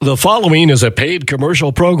The following is a paid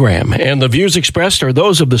commercial program, and the views expressed are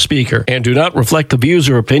those of the speaker and do not reflect the views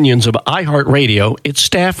or opinions of iHeartRadio, its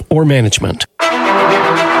staff, or management.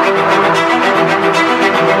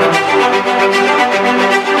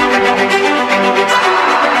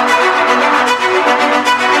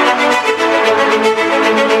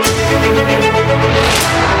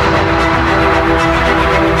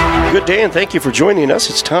 Good day, and thank you for joining us.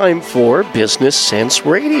 It's time for Business Sense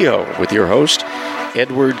Radio with your host,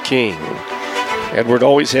 Edward King. Edward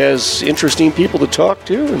always has interesting people to talk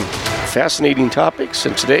to and fascinating topics,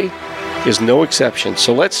 and today is no exception.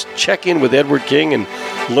 So let's check in with Edward King and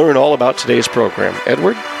learn all about today's program.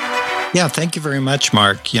 Edward? Yeah, thank you very much,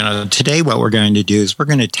 Mark. Today what we're going to do is we're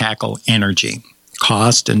going to tackle energy,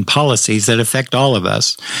 cost, and policies that affect all of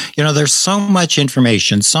us. There's so much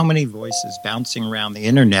information, so many voices bouncing around the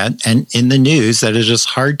internet and in the news that it's just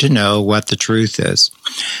hard to know what the truth is.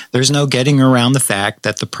 There's no getting around the fact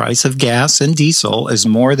that the price of gas and diesel is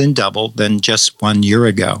more than double than just 1 year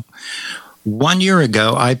ago. 1 year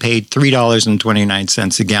ago, I paid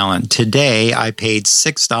 $3.29 a gallon. Today, I paid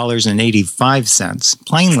 $6.85.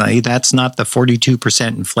 Plainly, that's not the 42%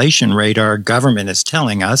 inflation rate our government is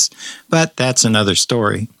telling us, but that's another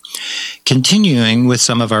story. Continuing with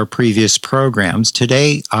some of our previous programs,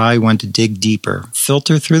 today I want to dig deeper,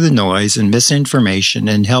 filter through the noise and misinformation,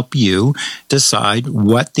 and help you decide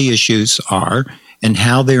what the issues are and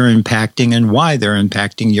how they're impacting and why they're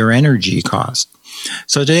impacting your energy cost.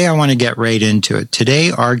 So today I want to get right into it.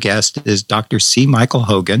 Today our guest is Dr. C. Michael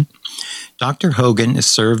Hogan. Dr. Hogan has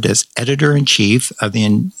served as editor-in-chief of the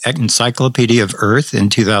Encyclopedia of Earth in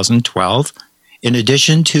 2012. In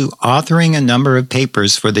addition to authoring a number of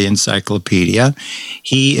papers for the encyclopedia,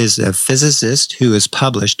 he is a physicist who has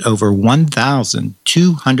published over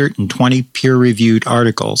 1,220 peer-reviewed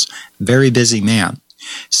articles. Very busy man.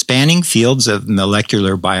 Spanning fields of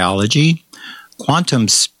molecular biology, quantum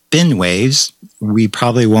spin waves, we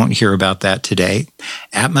probably won't hear about that today,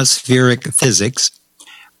 atmospheric physics,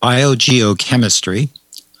 biogeochemistry,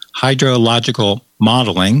 hydrological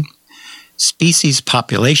modeling, species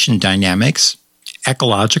population dynamics,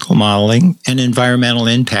 ecological modeling, and environmental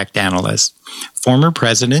impact analyst, former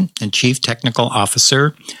president and chief technical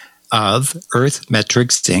officer of Earth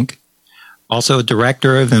Metrics Inc., also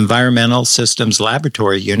director of Environmental Systems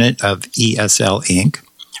Laboratory Unit of ESL Inc.,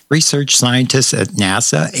 research scientist at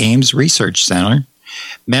NASA Ames Research Center,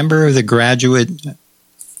 member of the graduate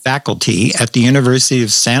faculty at the University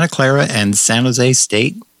of Santa Clara and San Jose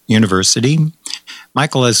State University.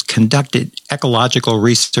 Michael has conducted ecological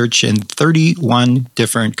research in 31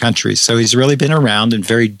 different countries, so he's really been around and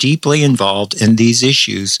very deeply involved in these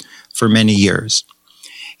issues for many years.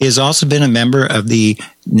 He has also been a member of the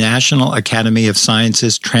National Academy of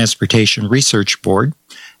Sciences Transportation Research Board,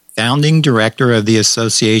 founding director of the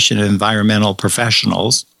Association of Environmental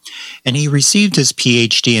Professionals, and he received his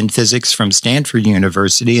Ph.D. in physics from Stanford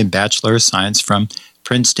University and Bachelor of Science from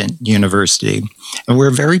Princeton University. And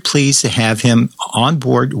we're very pleased to have him on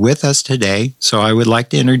board with us today. So I would like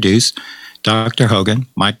to introduce Dr. Hogan.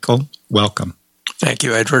 Michael, welcome. Thank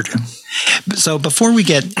you, Edward. So before we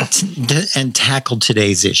get and tackle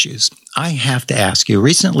today's issues, I have to ask you,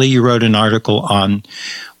 recently you wrote an article on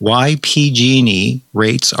why PG&E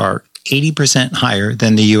rates are 80% higher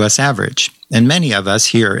than the U.S. average. And many of us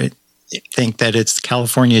here think that it's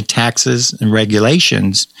California taxes and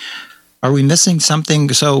regulations. Are we missing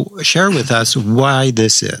something? So share with us why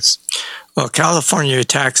this is. Well, California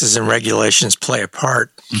taxes and regulations play a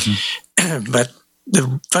part, but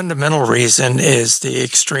the fundamental reason is the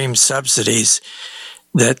extreme subsidies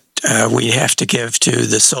that we have to give to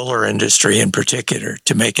the solar industry in particular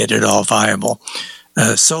to make it at all viable.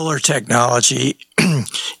 Solar technology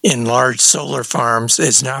in large solar farms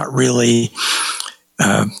is not really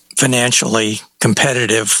financially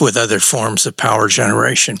competitive with other forms of power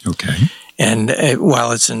generation. Okay. And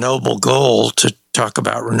while it's a noble goal to talk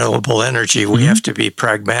about renewable energy, we have to be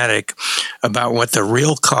pragmatic about what the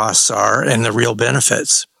real costs are and the real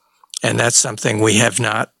benefits. And that's something we have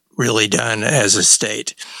not really done as a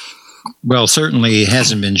state. Well, certainly it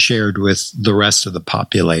hasn't been shared with the rest of the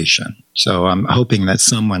population. So I'm hoping that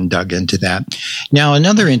someone dug into that. Now,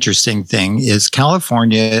 another interesting thing is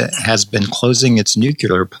California has been closing its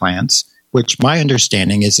nuclear plants, which my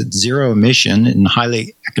understanding is it's zero emission and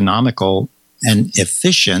highly economical and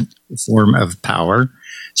efficient form of power.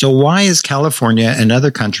 So why is California and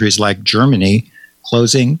other countries like Germany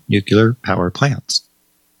closing nuclear power plants?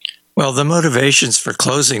 Well, the motivations for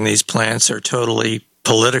closing these plants are totally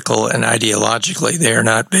political and ideologically. They are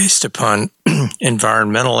not based upon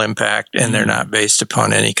environmental impact, and they're not based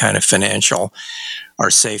upon any kind of financial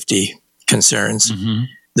or safety concerns.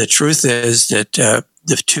 the truth is that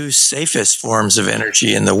the two safest forms of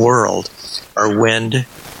energy in the world are wind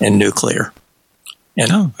and nuclear.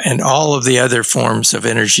 And all of the other forms of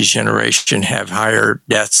energy generation have higher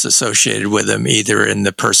deaths associated with them, either in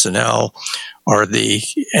the personnel or the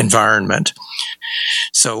environment.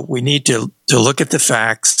 So we need to look at the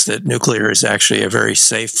facts that nuclear is actually a very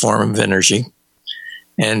safe form of energy,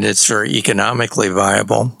 and it's very economically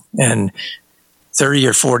viable. And 30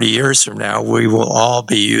 or 40 years from now, we will all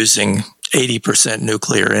be using 80%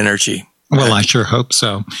 nuclear energy. Well, I sure hope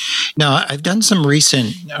so. Now, I've done some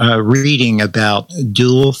recent reading about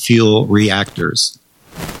dual fuel reactors.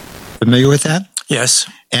 Familiar with that? Yes.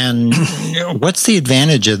 And what's the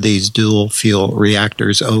advantage of these dual fuel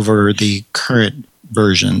reactors over the current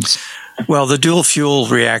versions? Well, the dual fuel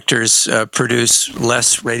reactors produce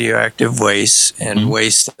less radioactive waste and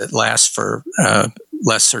waste that lasts for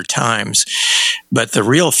lesser times. But the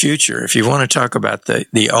real future, if you want to talk about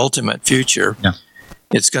the ultimate future,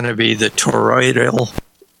 it's going to be the toroidal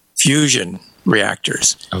fusion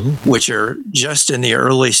reactors, which are just in the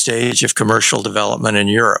early stage of commercial development in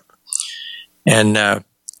Europe. And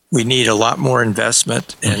we need a lot more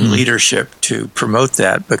investment and leadership to promote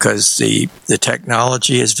that, because the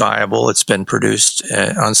technology is viable. It's been produced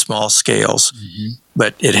on small scales,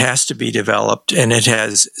 but it has to be developed, and it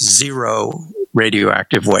has zero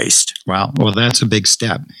radioactive waste. Wow. Well, that's a big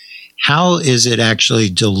step. How is it actually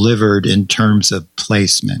delivered in terms of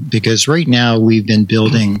placement? Because right now we've been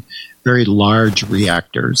building very large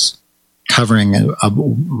reactors covering a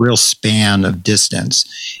real span of distance.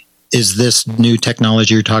 Is this new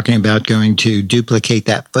technology you're talking about going to duplicate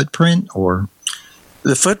that footprint, or?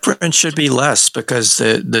 The footprint should be less, because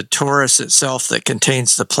the torus itself that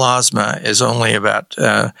contains the plasma is only about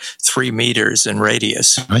 3 meters in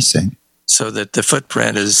radius. I see. So that the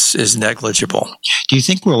footprint is negligible. Do you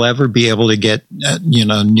think we'll ever be able to get,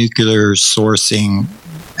 nuclear sourcing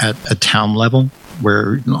at a town level,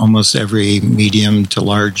 where almost every medium to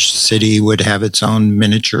large city would have its own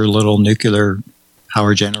miniature little nuclear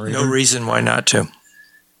power generator? No reason why not to.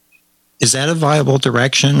 Is that a viable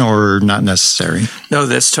direction, or not necessary? No,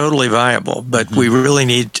 that's totally viable. But we really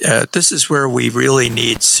need, this is where we really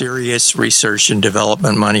need serious research and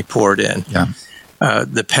development money poured in. Yeah.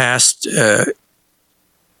 The past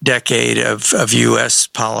decade of U.S.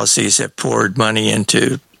 policies have poured money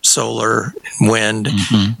into solar, wind,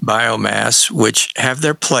 biomass, which have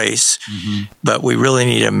their place, but we really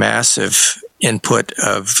need a massive input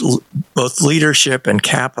of both leadership and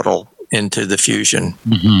capital into the fusion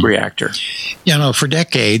reactor. For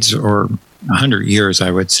decades, or 100 years,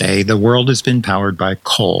 I would say, the world has been powered by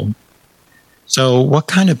coal. So what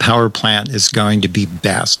kind of power plant is going to be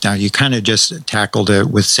best? Now, you kind of just tackled it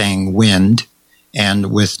with saying wind and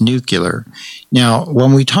with nuclear. Now,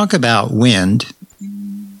 when we talk about wind,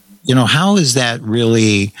 how is that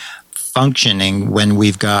really functioning when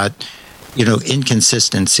we've got,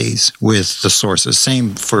 inconsistencies with the sources?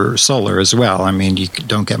 Same for solar as well. I mean, you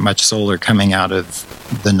don't get much solar coming out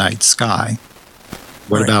of the night sky.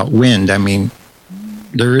 What about wind? I mean,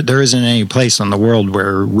 there isn't any place on the world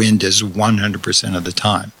where wind is 100% of the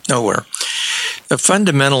time. Nowhere.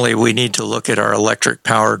 Fundamentally, we need to look at our electric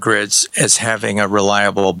power grids as having a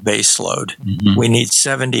reliable base load. We need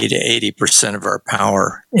 70 to 80% of our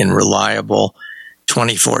power in reliable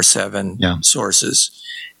 24/7 sources.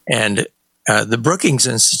 And the Brookings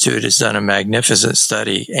Institute has done a magnificent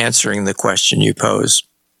study answering the question you pose.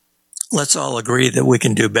 Let's all agree that we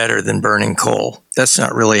can do better than burning coal. That's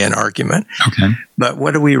not really an argument. Okay. But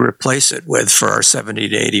what do we replace it with for our 70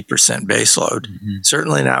 to 80% baseload?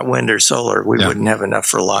 Certainly not wind or solar. We wouldn't have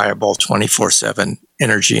enough reliable 24/7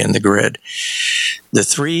 energy in the grid. The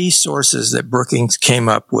 3 sources that Brookings came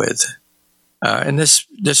up with, and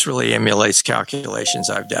this really emulates calculations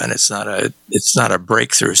I've done. It's not a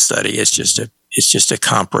breakthrough study. It's just a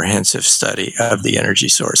comprehensive study of the energy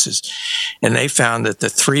sources. And they found that the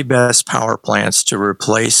 3 best power plants to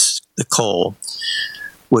replace the coal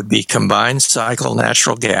would be combined cycle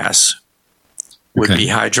natural gas, would be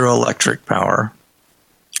hydroelectric power,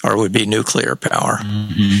 or would be nuclear power.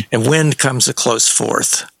 And wind comes a close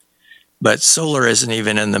fourth. But solar isn't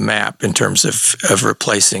even in the map in terms of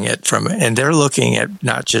replacing it and they're looking at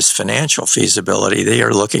not just financial feasibility, they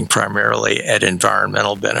are looking primarily at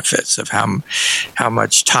environmental benefits of how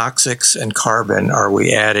much toxics and carbon are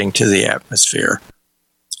we adding to the atmosphere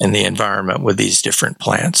and the environment with these different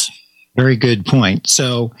plants. Very good point.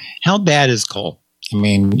 So how bad is coal? I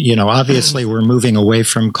mean, obviously we're moving away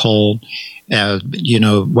from coal.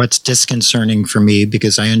 What's disconcerting for me,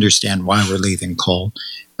 because I understand why we're leaving coal.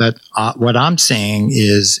 But what I'm saying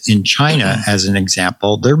is in China, as an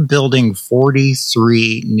example, they're building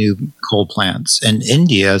 43 new coal plants. And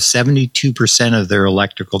India, 72% of their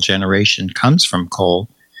electrical generation comes from coal.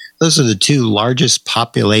 Those are the two largest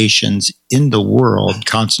populations in the world,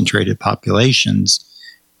 concentrated populations.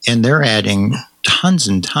 And they're adding tons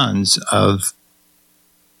and tons of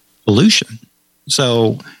pollution.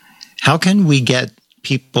 So how can we get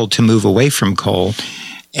people to move away from coal?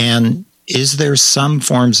 And is there some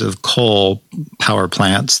forms of coal power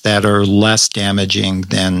plants that are less damaging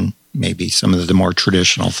than maybe some of the more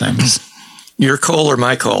traditional things? Your coal or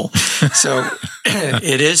my coal? So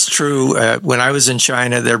it is true. When I was in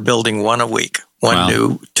China, they're building one a week, one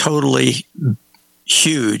new, totally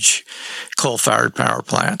huge coal-fired power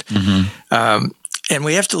plant. And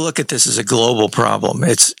we have to look at this as a global problem.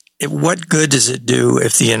 What good does it do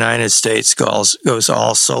if the United States goes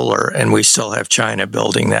all solar and we still have China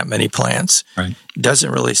building that many plants? Right. It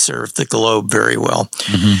doesn't really serve the globe very well.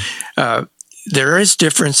 There is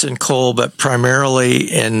difference in coal, but primarily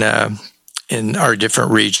in our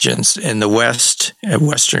different regions. In the West,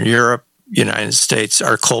 Western Europe, United States,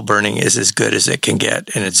 our coal burning is as good as it can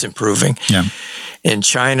get, and it's improving. Yeah. In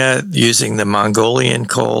China, using the Mongolian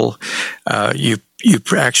coal, you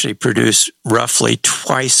actually produce roughly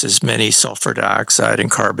twice as many sulfur dioxide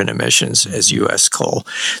and carbon emissions as U.S. coal.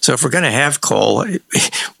 So if we're going to have coal,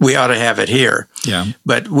 we ought to have it here. Yeah.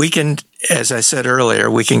 But we can, as I said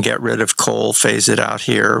earlier, we can get rid of coal, phase it out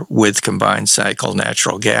here with combined cycle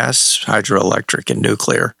natural gas, hydroelectric, and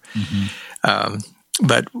nuclear.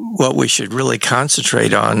 But what we should really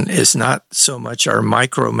concentrate on is not so much our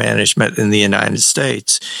micromanagement in the United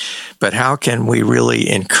States, but how can we really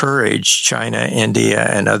encourage China, India,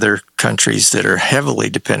 and other countries that are heavily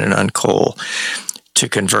dependent on coal to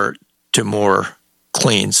convert to more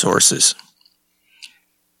clean sources?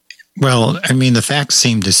 Well, I mean, the facts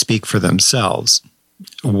seem to speak for themselves.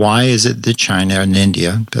 Why is it that China and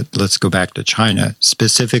India, but let's go back to China,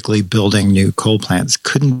 specifically building new coal plants?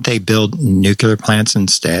 Couldn't they build nuclear plants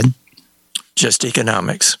instead? Just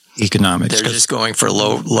economics. Economics. They're just going for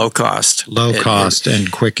low cost. Low cost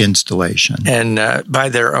and quick installation. And by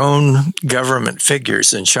their own government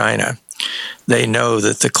figures in China, they know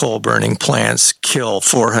that the coal burning plants kill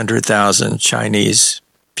 400,000 Chinese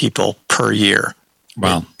people per year.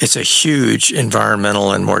 Wow. It's a huge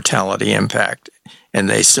environmental and mortality impact. And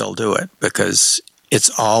they still do it because it's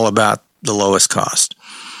all about the lowest cost.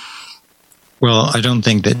 Well, I don't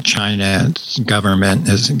think that China's government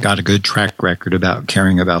has got a good track record about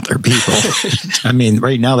caring about their people. I mean,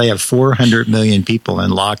 right now they have 400 million people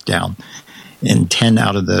in lockdown, and 10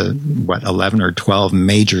 out of the, 11 or 12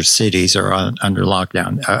 major cities are under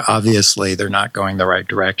lockdown. Obviously, they're not going the right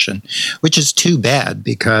direction, which is too bad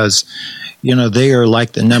because, they are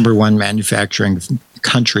like the number one manufacturing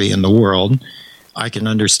country in the world. I can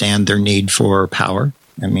understand their need for power.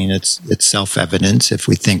 I mean, it's self-evident if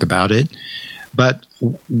we think about it. But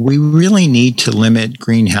we really need to limit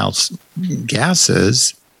greenhouse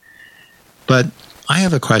gases. But I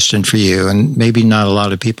have a question for you, and maybe not a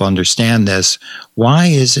lot of people understand this. Why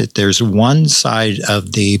is it there's one side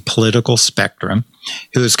of the political spectrum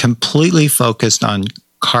who is completely focused on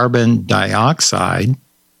carbon dioxide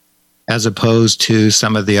as opposed to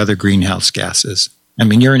some of the other greenhouse gases? I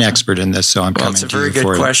mean, you're an expert in this, so I'm coming to you for it. Well, it's a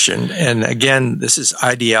very good question. And again, this is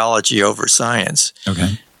ideology over science.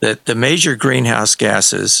 Okay. That the major greenhouse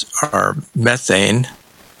gases are methane,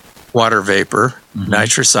 water vapor,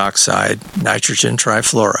 nitrous oxide, nitrogen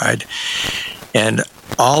trifluoride. And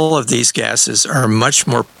all of these gases are much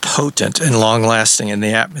more potent and long-lasting in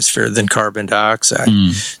the atmosphere than carbon dioxide.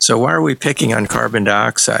 So why are we picking on carbon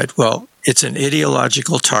dioxide? Well, it's an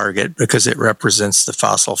ideological target because it represents the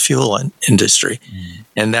fossil fuel industry.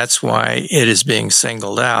 And that's why it is being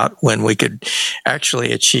singled out when we could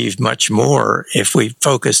actually achieve much more if we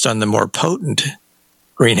focused on the more potent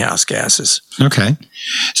greenhouse gases. Okay.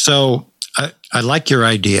 So I like your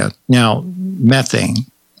idea. Now, methane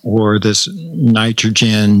or this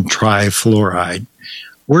nitrogen trifluoride,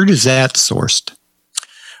 where is that sourced?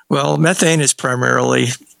 Well, methane is primarily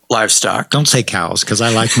livestock. Don't say cows, because I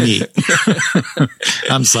like meat.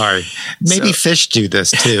 I'm sorry. Maybe fish do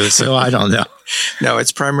this too, so I don't know. No,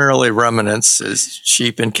 it's primarily ruminants, as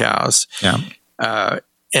sheep and cows. Yeah.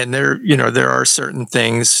 And there are certain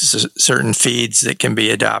things, certain feeds that can be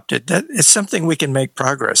adopted. That it's something we can make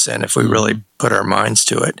progress in if we really put our minds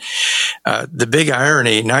to it. The big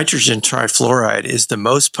irony, nitrogen trifluoride is the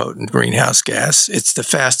most potent greenhouse gas. It's the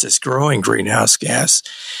fastest growing greenhouse gas.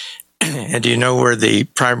 And do you know where the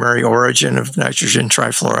primary origin of nitrogen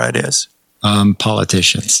trifluoride is?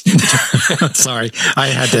 Politicians. Sorry, I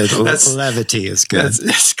had to. Levity is good.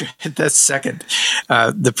 That's second.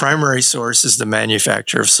 The primary source is the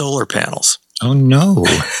manufacture of solar panels. Oh, no.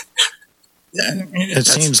 It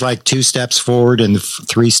seems like 2 steps forward and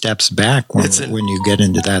 3 steps back when you get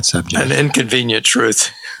into that subject. An inconvenient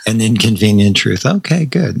truth. An inconvenient truth. Okay,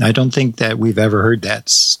 good. I don't think that we've ever heard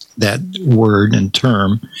that word and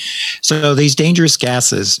term. So these dangerous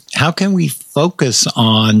gases, how can we focus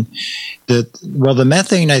on the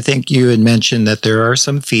methane? I think you had mentioned that there are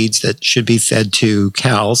some feeds that should be fed to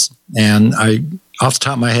cows. And off the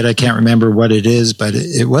top of my head, I can't remember what it is, but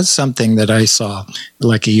it was something that I saw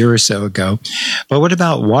like a year or so ago. But what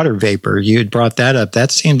about water vapor? You had brought that up.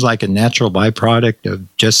 That seems like a natural byproduct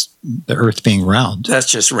of just the Earth being round.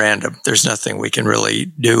 That's just random. There's nothing we can really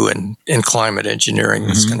do in climate engineering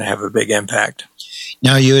that's going to have a big impact.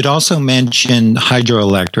 Now, you had also mentioned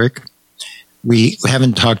hydroelectric. We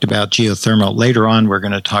haven't talked about geothermal. Later on, we're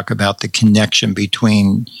going to talk about the connection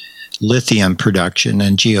between lithium production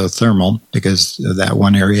and geothermal, because of that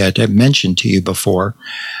one area I mentioned to you before.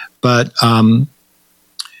 But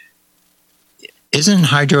isn't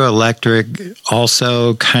hydroelectric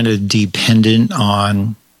also kind of dependent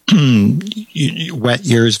on wet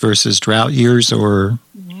years versus drought years, or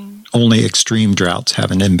only extreme droughts have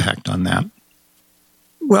an impact on that?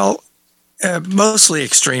 Well, mostly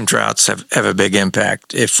extreme droughts have a big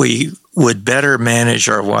impact. If we would better manage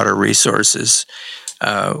our water resources,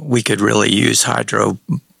 we could really use hydro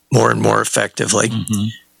more and more effectively.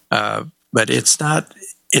 But it's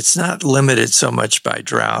not limited so much by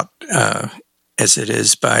drought as it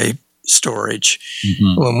is by storage.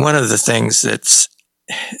 Well, one of the things that's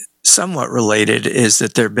somewhat related is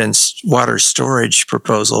that there have been water storage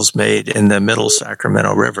proposals made in the Middle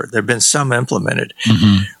Sacramento River. There have been some implemented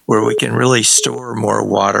where we can really store more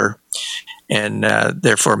water and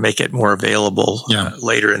therefore make it more available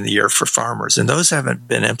later in the year for farmers. And those haven't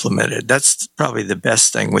been implemented. That's probably the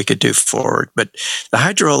best thing we could do forward. But the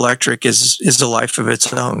hydroelectric is a life of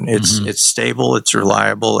its own. It's stable, it's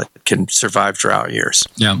reliable, it can survive drought years.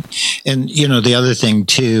 Yeah. And, the other thing,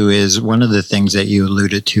 too, is one of the things that you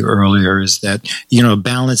alluded to earlier is that,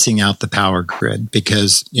 balancing out the power grid.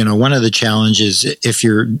 Because, one of the challenges, if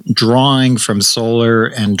you're drawing from solar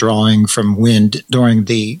and drawing from wind during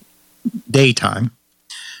the daytime,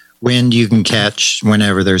 wind you can catch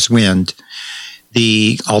whenever there's wind.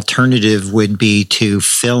 The alternative would be to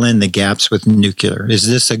fill in the gaps with nuclear. Is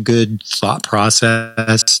this a good thought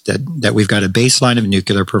process that we've got a baseline of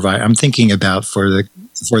nuclear provide? I'm thinking about for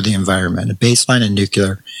the environment, a baseline of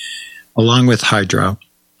nuclear along with hydro,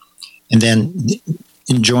 and then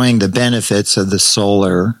enjoying the benefits of the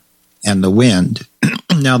solar and the wind.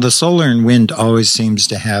 Now, the solar and wind always seems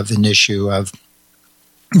to have an issue of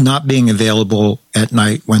not being available at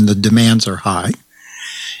night when the demands are high.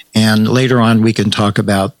 And later on, we can talk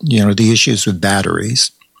about, the issues with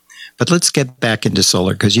batteries. But let's get back into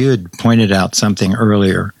solar, because you had pointed out something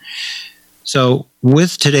earlier. So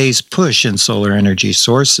with today's push in solar energy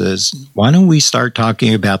sources, why don't we start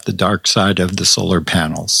talking about the dark side of the solar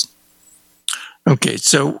panels? Okay,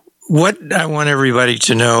 so what I want everybody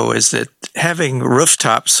to know is that having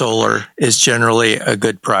rooftop solar is generally a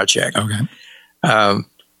good project. Okay.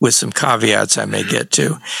 With some caveats I may get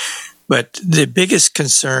to. But the biggest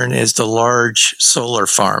concern is the large solar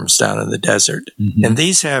farms down in the desert. And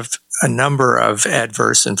these have a number of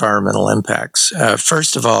adverse environmental impacts.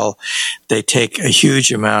 First of all, they take a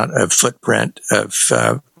huge amount of footprint of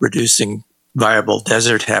reducing viable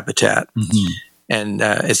desert habitat. And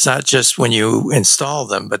it's not just when you install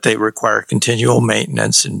them, but they require continual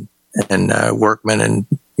maintenance and workmen and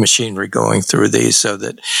machinery going through these, so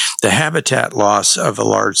that the habitat loss of a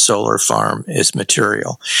large solar farm is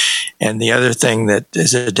material. And the other thing that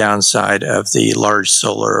is a downside of the large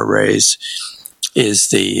solar arrays is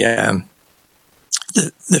the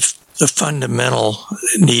fundamental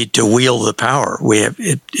need to wheel the power.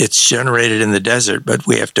 It's generated in the desert, but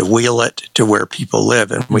we have to wheel it to where people live,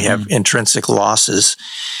 and we have intrinsic losses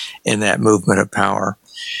in that movement of power.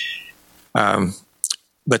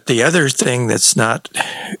 But the other thing that's not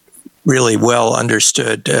really well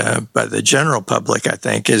understood by the general public, I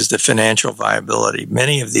think, is the financial viability.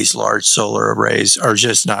 Many of these large solar arrays are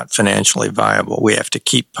just not financially viable. We have to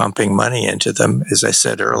keep pumping money into them. As I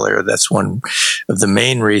said earlier, that's one of the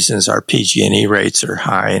main reasons our PG&E rates are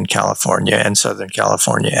high in California and Southern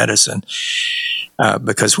California Edison,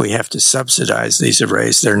 because we have to subsidize these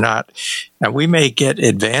arrays. They're not. Now, we may get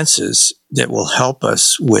advances that will help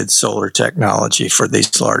us with solar technology for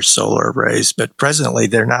these large solar arrays, but presently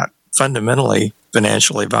they're not fundamentally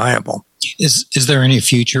financially viable. Is there any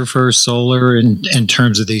future for solar in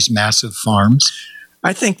terms of these massive farms?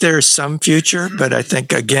 I think there's some future, but I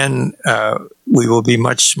think, again, we will be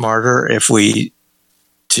much smarter if we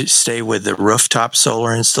to stay with the rooftop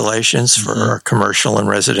solar installations for our commercial and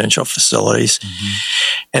residential facilities.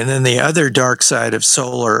 And then the other dark side of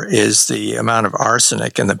solar is the amount of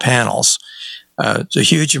arsenic in the panels. It's a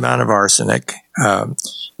huge amount of arsenic,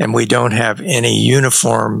 and we don't have any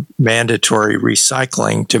uniform mandatory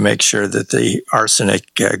recycling to make sure that the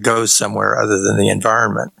arsenic goes somewhere other than the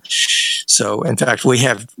environment. So, in fact, we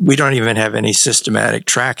don't even have any systematic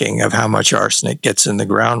tracking of how much arsenic gets in the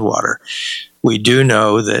groundwater. We do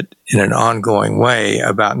know that in an ongoing way,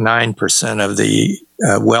 about 9% of the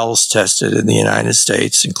wells tested in the United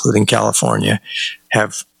States, including California,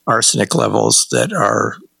 have arsenic levels that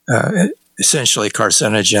are essentially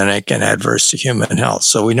carcinogenic and adverse to human health.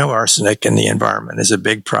 So we know arsenic in the environment is a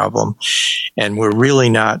big problem, and we're really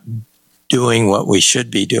not doing what we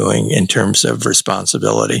should be doing in terms of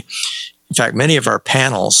responsibility. In fact, many of our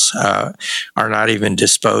panels are not even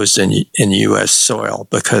disposed in U.S. soil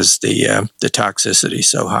because the toxicity is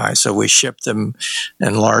so high. So we ship them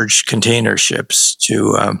in large container ships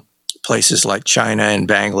to places like China and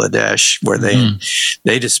Bangladesh, where they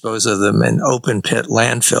dispose of them in open pit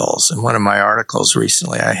landfills. In one of my articles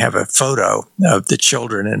recently, I have a photo of the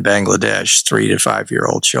children in Bangladesh, 3 to 5 year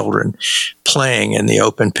old children, playing in the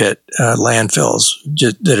open pit landfills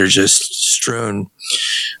that are just strewn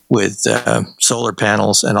with solar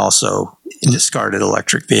panels and also discarded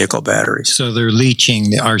electric vehicle batteries. So they're leaching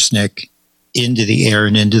the arsenic into the air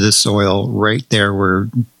and into the soil right there where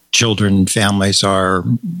children and families are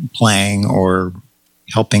playing or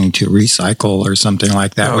helping to recycle or something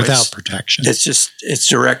like that without protection. It's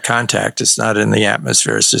direct contact. It's not in the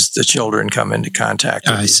atmosphere. It's just the children come into contact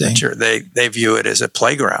with the material. They view it as a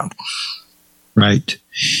playground. Right.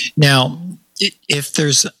 Now, if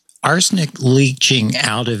there's arsenic leaching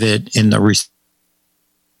out of it in the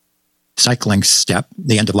recycling step,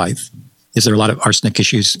 the end of life, is there a lot of arsenic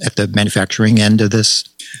issues at the manufacturing end of this?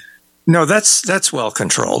 No, that's well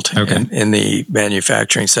controlled in the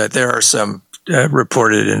manufacturing side. There are some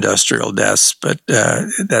reported industrial deaths, but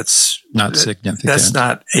that's not significant. That's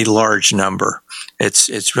not a large number.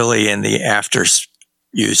 It's really in the after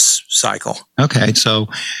use cycle. Okay, so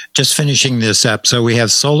just finishing this up. So we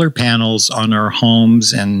have solar panels on our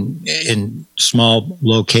homes and in small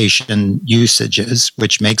location usages,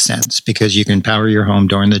 which makes sense because you can power your home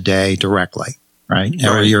during the day directly, right?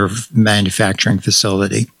 Or your manufacturing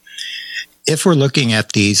facility. If we're looking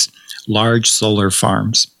at these large solar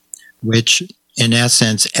farms, which in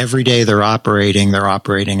essence, every day they're operating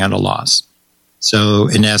at a loss. So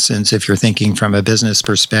in essence, if you're thinking from a business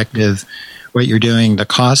perspective, what you're doing, the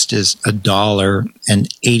cost is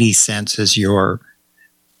 $1.80 as your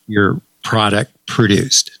product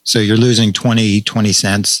produced. So you're losing 20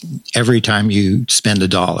 cents every time you spend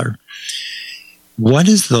 $1. What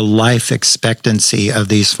is the life expectancy of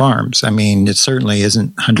these farms? I mean, it certainly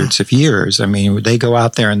isn't hundreds of years. I mean, they go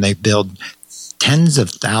out there and they build tens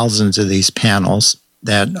of thousands of these panels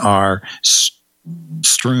that are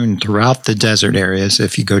strewn throughout the desert areas.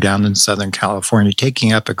 If you go down in Southern California,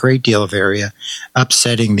 taking up a great deal of area,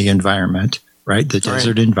 upsetting the environment, right? The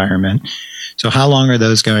desert environment. So how long are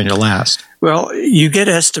those going to last? Well, you get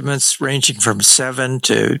estimates ranging from 7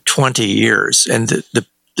 to 20 years. And the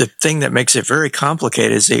thing that makes it very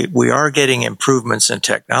complicated is that we are getting improvements in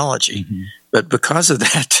technology. But because of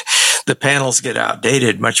that, the panels get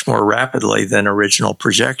outdated much more rapidly than original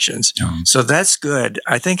projections. So that's good.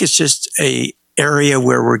 I think it's just a area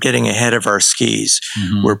where we're getting ahead of our skis.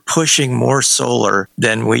 We're pushing more solar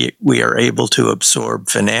than we are able to absorb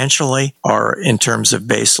financially or in terms of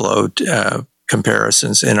baseload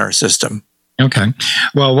comparisons in our system. Okay.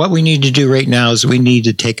 Well, what we need to do right now is we need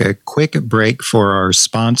to take a quick break for our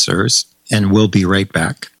sponsors, and we'll be right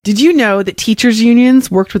back. Did you know that teachers' unions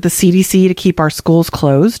worked with the CDC to keep our schools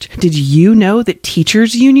closed? Did you know that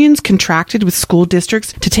teachers' unions contracted with school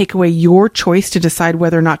districts to take away your choice to decide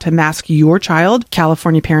whether or not to mask your child?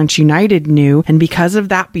 California Parents United knew, and because of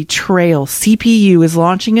that betrayal, CPU is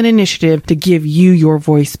launching an initiative to give you your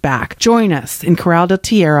voice back. Join us in Corral del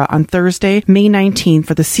Tierra on Thursday, May 19th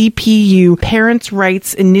for the CPU Parents'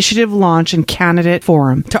 Rights Initiative Launch and Candidate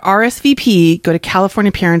Forum. To RSVP, go to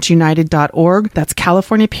CaliforniaParentsUnited.org. That's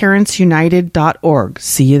CaliforniaParentsUnited.org.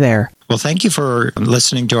 See you there. Well, thank you for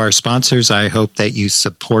listening to our sponsors. I hope that you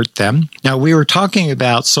support them. Now, we were talking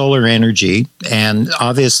about solar energy, and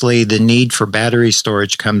obviously the need for battery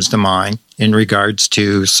storage comes to mind in regards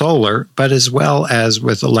to solar, but as well as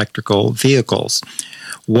with electrical vehicles.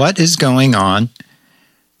 What is going on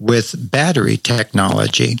with battery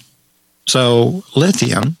technology. So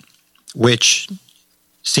lithium, which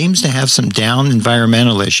seems to have some down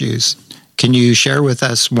environmental issues. Can you share with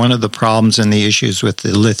us one of the problems and the issues with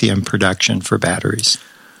the lithium production for batteries?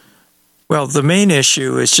 Well, the main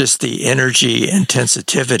issue is just the energy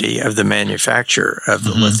intensivity of the manufacture of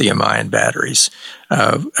the lithium-ion batteries.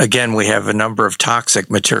 Again, we have a number of toxic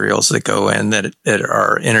materials that go in that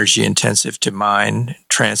are energy intensive to mine,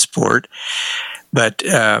 transport. But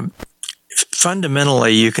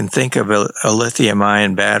fundamentally, you can think of a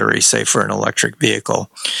lithium-ion battery, say for an electric vehicle,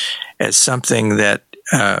 as something that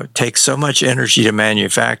takes so much energy to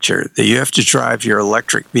manufacture that you have to drive your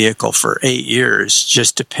electric vehicle for 8 years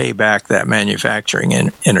just to pay back that manufacturing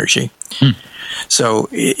energy. So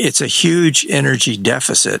it's a huge energy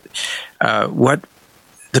deficit. What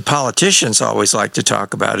the politicians always like to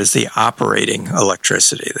talk about is the operating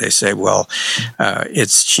electricity. They say, well,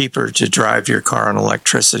 it's cheaper to drive your car on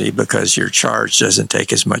electricity because your charge doesn't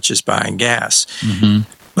take as much as buying gas.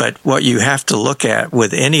 But what you have to look at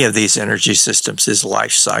with any of these energy systems is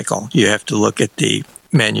life cycle. You have to look at the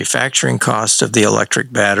manufacturing cost of the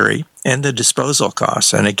electric battery and the disposal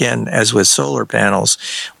costs. And again, as with solar panels,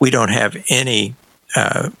 we don't have any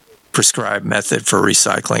prescribed method for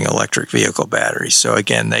recycling electric vehicle batteries. So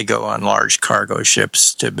again, they go on large cargo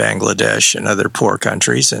ships to Bangladesh and other poor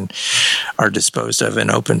countries and are disposed of in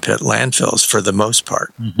open pit landfills for the most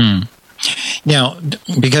part. Now,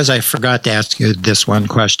 because I forgot to ask you this one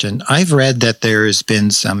question, I've read that there has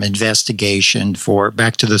been some investigation for,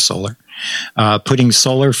 back to the solar, putting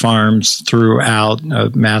solar farms throughout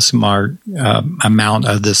a massive amount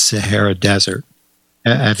of the Sahara Desert.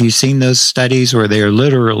 Have you seen those studies where they're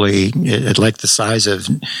literally like the size of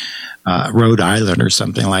Rhode Island or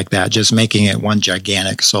something like that, just making it one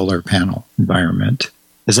gigantic solar panel environment?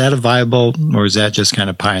 Is that a viable, or is that just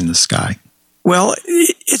kind of pie in the sky? Well,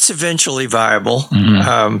 it's eventually viable.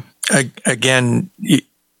 Again,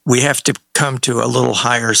 we have to come to a little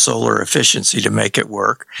higher solar efficiency to make it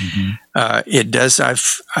work. It does.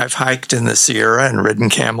 I've hiked in the Sierra and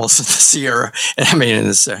ridden camels in the Sierra. I mean, in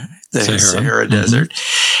the Sahara Desert,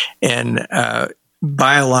 and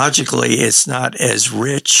biologically, it's not as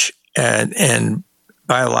rich and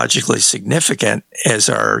biologically significant as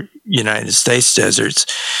our United States deserts.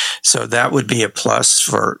 So that would be a plus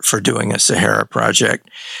for doing a Sahara project.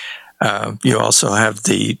 You also have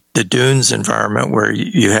the dunes environment where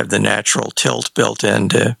you have the natural tilt built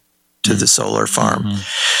into the solar farm.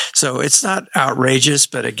 So it's not outrageous,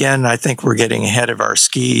 but again, I think we're getting ahead of our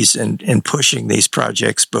skis and pushing these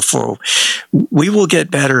projects before we will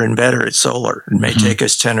get better and better at solar. It may take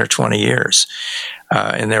us 10 or 20 years.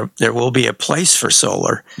 And there will be a place for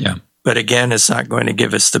solar. But again, it's not going to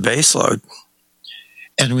give us the base load.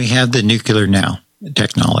 And we have the nuclear now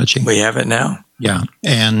technology. We have it now. Yeah.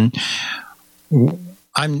 And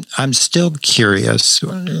I'm still curious.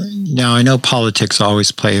 Now, I know politics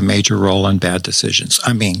always play a major role in bad decisions.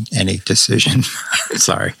 I mean, any decision.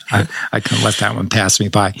 Sorry, I couldn't let that one pass me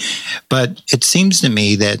by. But it seems to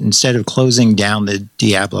me that instead of closing down the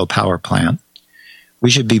Diablo power plant, we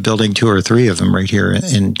should be building 2 or 3 of them right here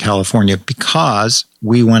in California, because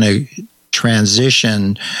we want to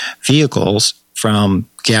transition vehicles from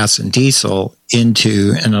gas and diesel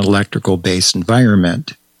into an electrical-based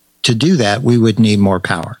environment. To do that, we would need more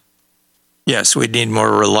power. Yes, we need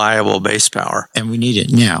more reliable base power. And we need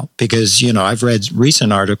it now because, I've read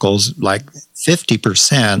recent articles like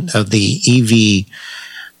 50% of the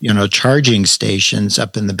EV, charging stations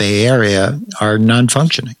up in the Bay Area are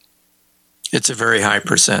non-functioning. It's a very high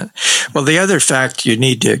percent. Well, the other fact you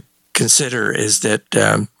need to consider is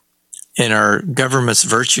that in our government's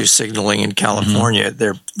virtue signaling in California,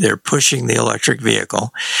 they're pushing the electric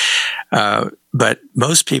vehicle. But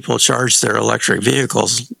most people charge their electric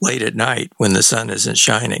vehicles late at night when the sun isn't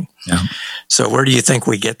shining. So where do you think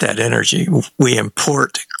we get that energy? We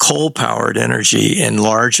import coal-powered energy in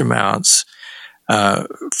large amounts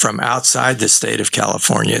from outside the state of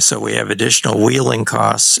California. So we have additional wheeling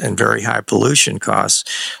costs and very high pollution costs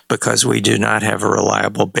because we do not have a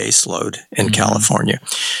reliable base load in California.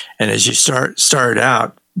 And as you start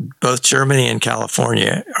out, both Germany and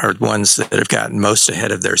California are ones that have gotten most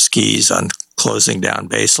ahead of their skis on closing down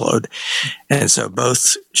baseload. And so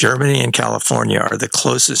both Germany and California are the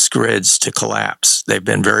closest grids to collapse. They've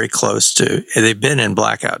been very close to, they've been in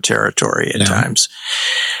blackout territory at times.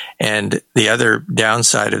 And the other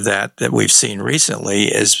downside of that we've seen recently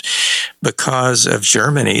is because of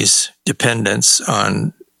Germany's dependence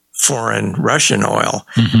on foreign Russian oil,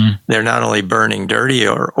 they're not only burning dirty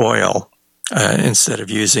oil instead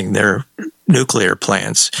of using their nuclear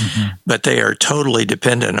plants, but they are totally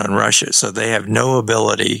dependent on Russia. So they have no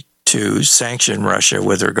ability to sanction Russia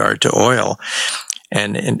with regard to oil.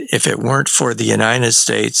 And if it weren't for the United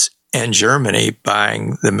States and Germany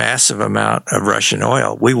buying the massive amount of Russian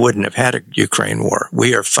oil, we wouldn't have had a Ukraine war.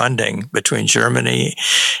 We are funding, between Germany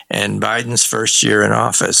and Biden's first year in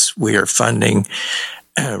office, we are funding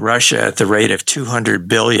Russia at the rate of $200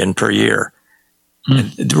 billion per year.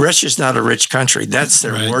 Russia's not a rich country. That's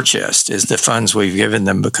their war chest, is the funds we've given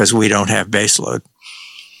them because we don't have baseload.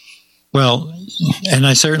 Well, and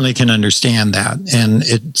I certainly can understand that. And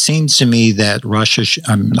it seems to me that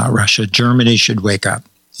Germany should wake up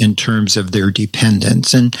in terms of their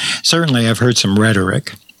dependence. And certainly I've heard some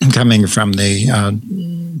rhetoric coming from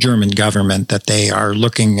the German government that they are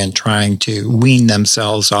looking and trying to wean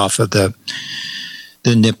themselves off of the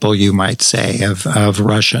nipple, you might say, of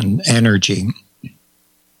Russian energy.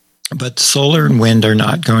 But solar and wind are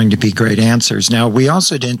not going to be great answers. Now, we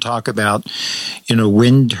also didn't talk about,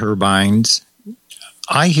 wind turbines.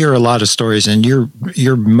 I hear a lot of stories, and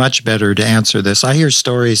you're much better to answer this. I hear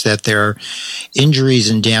stories that there are injuries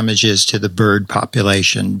and damages to the bird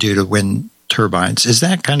population due to wind turbines. Is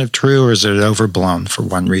that kind of true, or is it overblown for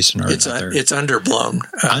one reason or another? It's underblown.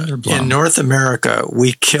 In North America,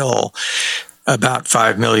 we kill about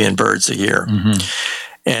 5 million birds a year.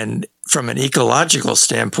 And from an ecological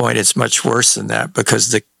standpoint, it's much worse than that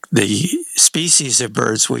because the species of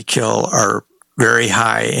birds we kill are very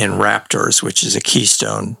high in raptors, which is a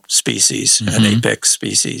keystone species, an apex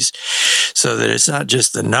species. So that it's not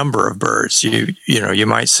just the number of birds. You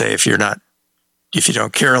might say if you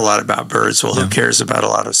don't care a lot about birds, well, who cares about a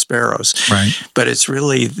lot of sparrows? Right. But it's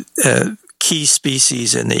really key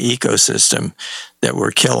species in the ecosystem that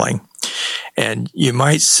we're killing. And you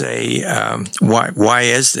might say, why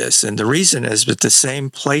is this? And the reason is that the same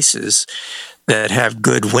places that have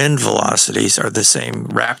good wind velocities are the same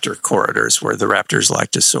raptor corridors where the raptors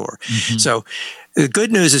like to soar. So the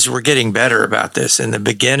good news is we're getting better about this. In the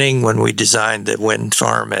beginning, when we designed the wind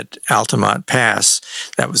farm at Altamont Pass,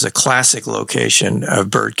 that was a classic location of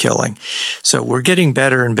bird killing. So we're getting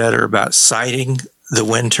better and better about siting the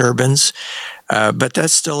wind turbines. But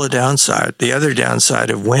that's still a downside. The other downside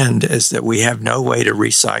of wind is that we have no way to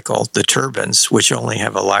recycle the turbines, which only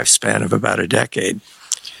have a lifespan of about a decade.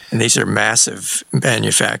 And these are massive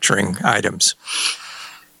manufacturing items.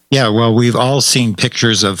 Yeah, well, we've all seen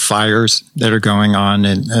pictures of fires that are going on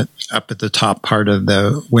up at the top part of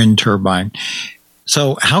the wind turbine.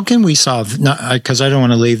 So how can we solve, because I don't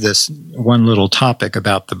want to leave this one little topic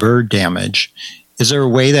about the bird damage. Is there a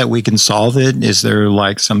way that we can solve it? Is there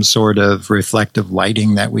like some sort of reflective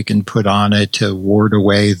lighting that we can put on it to ward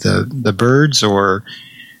away the birds? Or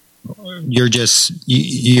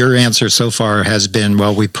your answer so far has been,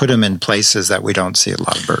 well, we put them in places that we don't see a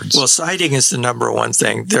lot of birds. Well, sighting is the number one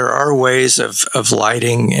thing. There are ways of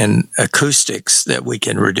lighting and acoustics that we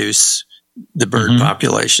can reduce the bird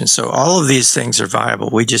population. So all of these things are viable.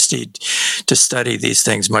 We just need to study these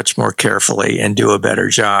things much more carefully and do a better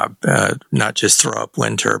job, not just throw up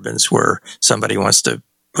wind turbines where somebody wants to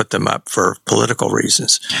put them up for political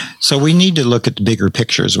reasons. So we need to look at the bigger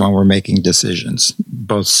pictures when we're making decisions,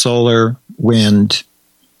 both solar, wind,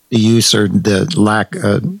 the use or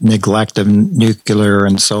the neglect of nuclear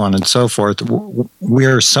and so on and so forth. We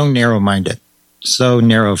are so narrow-minded, so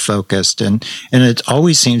narrow-focused, and it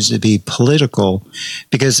always seems to be political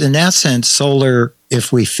because in essence, solar,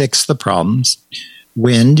 if we fix the problems,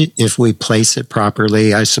 wind, if we place it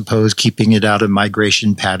properly, I suppose keeping it out of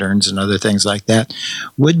migration patterns and other things like that,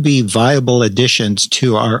 would be viable additions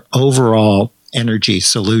to our overall energy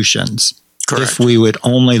solutions. Correct. If we would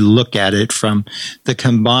only look at it from the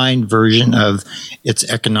combined version of it's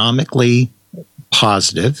economically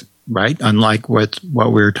positive, right? Unlike what we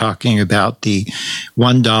were talking about, the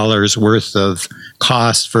 $1 worth of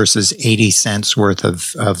cost versus 80 cents worth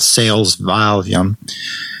of sales volume.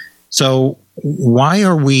 So why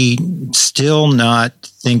are we still not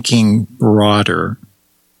thinking broader?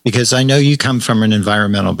 Because I know you come from an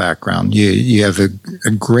environmental background. You have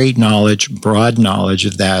a great knowledge, broad knowledge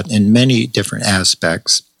of that in many different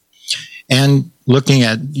aspects. And looking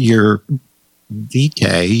at your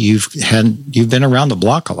vitae, you've been around the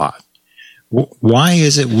block a lot. Why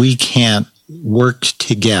is it we can't work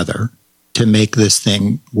together to make this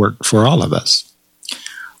thing work for all of us?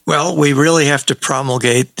 Well, we really have to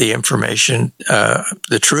promulgate the information,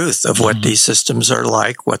 the truth of what these systems are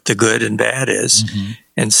like, what the good and bad is.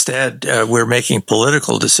 Instead, we're making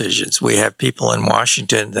political decisions. We have people in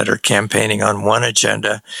Washington that are campaigning on one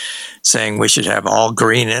agenda, saying we should have all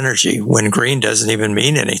green energy, when green doesn't even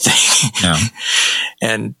mean anything. No.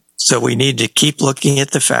 And So we need to keep looking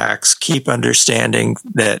at the facts, keep understanding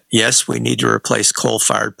that, yes, we need to replace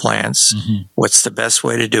coal-fired plants. Mm-hmm. What's the best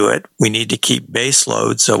way to do it? We need to keep base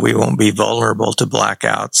load so we won't be vulnerable to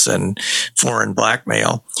blackouts and foreign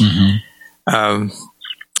blackmail. Mm-hmm.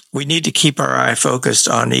 We need to keep our eye focused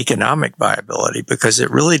on economic viability because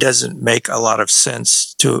it really doesn't make a lot of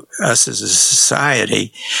sense to us as a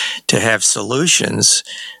society to have solutions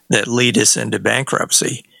that lead us into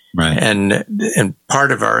bankruptcy. Right. And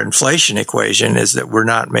part of our inflation equation is that we're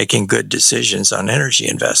not making good decisions on energy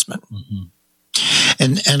investment.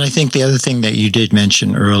 Mm-hmm. And I think the other thing that you did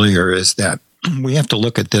mention earlier is that we have to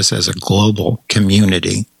look at this as a global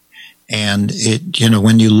community. And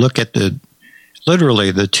when you look at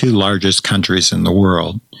literally the two largest countries in the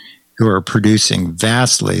world who are producing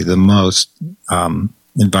vastly the most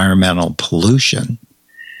environmental pollution,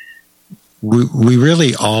 we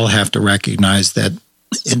really all have to recognize that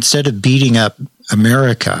instead of beating up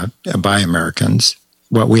America by Americans,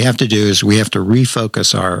 what we have to do is we have to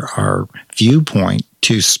refocus our viewpoint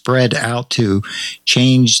to spread out to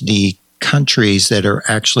change the countries that are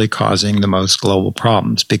actually causing the most global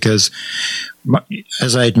problems. Because,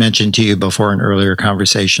 as I had mentioned to you before in earlier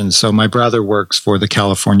conversations, so my brother works for the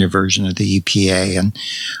California version of the EPA, and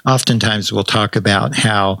oftentimes we'll talk about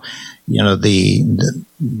how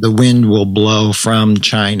the wind will blow from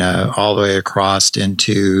China all the way across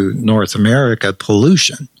into North America,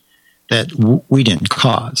 pollution that we didn't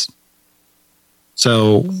cause.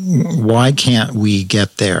 So why can't we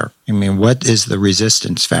get there? I mean, what is the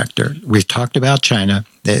resistance factor? We've talked about China.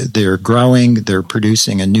 They're growing. They're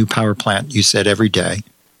producing a new power plant, you said, every day.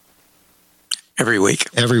 Every week.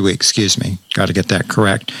 Every week, excuse me. Got to get that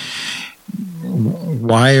correct.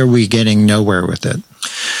 Why are we getting nowhere with it?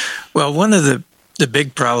 Well, one of the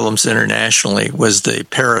big problems internationally was the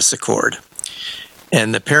Paris Accord.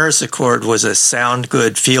 And the Paris Accord was a sound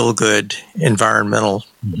good, feel good environmental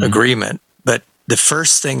agreement. But the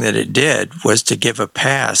first thing that it did was to give a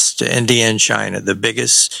pass to India and China, the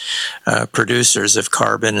biggest producers of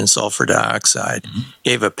carbon and sulfur dioxide,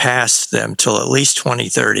 gave a pass to them till at least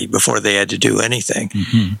 2030 before they had to do anything.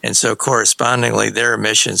 Mm-hmm. And so correspondingly, their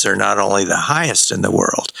emissions are not only the highest in the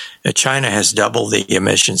world, China has double the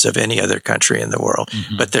emissions of any other country in the world,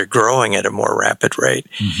 but they're growing at a more rapid rate.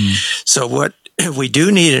 Mm-hmm. So what we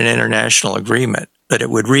do need an international agreement, but it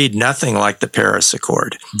would read nothing like the Paris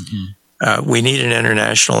Accord. Mm-hmm. We need an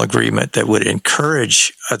international agreement that would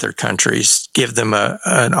encourage other countries, give them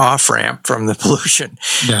an off-ramp from the pollution,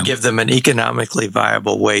 give them an economically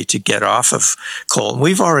viable way to get off of coal. And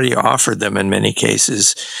we've already offered them, in many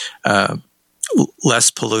cases,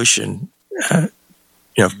 less pollution,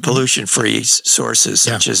 pollution-free sources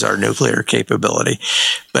such as our nuclear capability.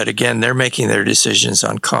 But again, they're making their decisions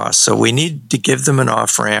on cost. So we need to give them an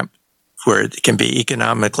off-ramp where it can be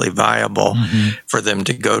economically viable for them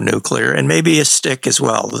to go nuclear, and maybe a stick as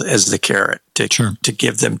well as the carrot to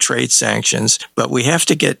give them trade sanctions. But we have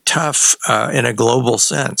to get tough in a global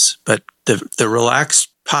sense. But the relaxed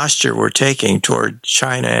posture we're taking toward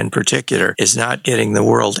China in particular is not getting the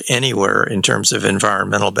world anywhere in terms of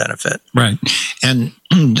environmental benefit. Right. And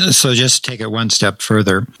so just take it one step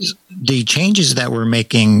further. The changes that we're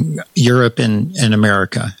making Europe and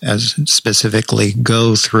America, as specifically,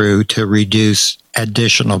 go through to reduce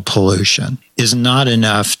additional pollution is not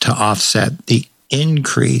enough to offset the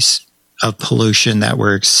increase of pollution that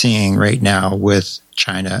we're seeing right now with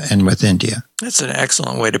China and with India. That's an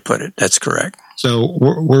excellent way to put it. That's correct. So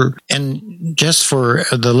and just for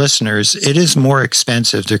the listeners, it is more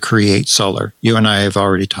expensive to create solar. You and I have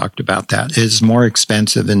already talked about that. It is more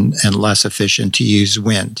expensive and less efficient to use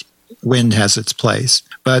wind. Wind has its place.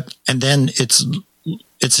 And then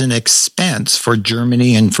it's an expense for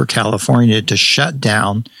Germany and for California to shut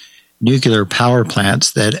down nuclear power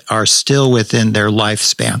plants that are still within their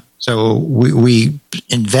lifespan. So we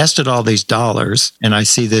invested all these dollars, and I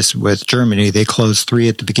see this with Germany. They closed 3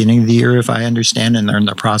 at the beginning of the year, if I understand, and they're in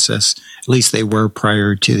the process, at least they were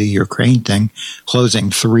prior to the Ukraine thing,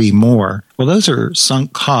 closing 3 more. Well, those are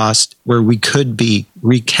sunk costs where we could be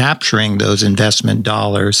recapturing those investment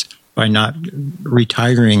dollars by not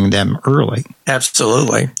retiring them early.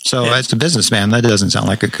 Absolutely. So as a businessman, that doesn't sound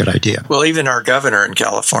like a good idea. Well, even our governor in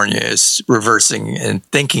California is reversing and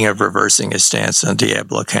thinking of reversing his stance on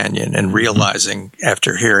Diablo Canyon and realizing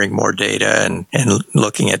after hearing more data and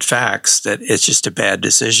looking at facts that it's just a bad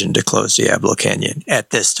decision to close Diablo Canyon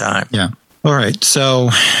at this time. Yeah. All right.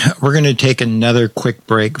 So we're going to take another quick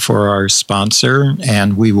break for our sponsor,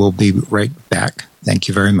 and we will be right back. Thank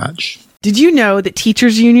you very much. Did you know that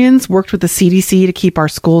teachers' unions worked with the CDC to keep our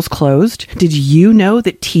schools closed? Did you know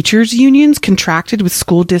that teachers' unions contracted with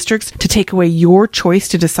school districts to take away your choice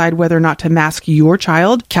to decide whether or not to mask your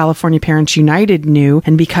child? California Parents United knew,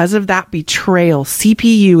 and because of that betrayal,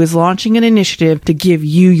 CPU is launching an initiative to give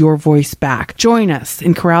you your voice back. Join us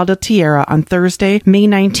in Corral del Tierra on Thursday, May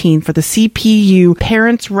 19th for the CPU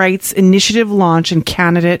Parents' Rights Initiative launch and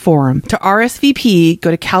candidate forum. To RSVP,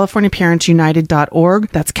 go to CaliforniaParentsUnited.org.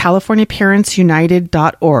 That's CaliforniaParentsUnited.org.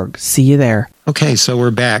 See you there. Okay, so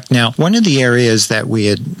we're back. Now, one of the areas that we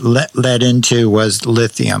had led into was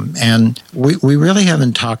lithium, and we really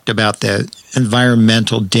haven't talked about the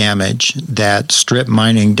environmental damage that strip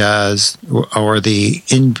mining does, or the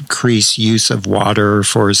increased use of water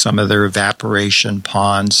for some of their evaporation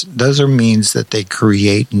ponds. Those are means that they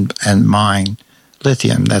create and mine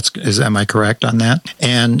lithium. Am I correct on that?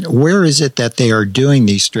 And where is it that they are doing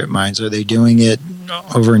these strip mines? Are they doing it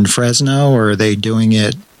over in Fresno, or are they doing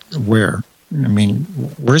it where? I mean,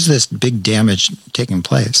 where's this big damage taking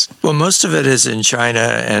place? Well, most of it is in China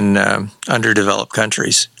and underdeveloped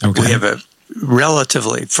countries. Okay. We have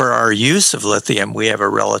for our use of lithium, we have a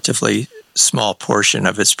relatively small portion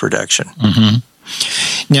of its production. Mm-hmm.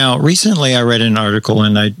 Now, recently I read an article,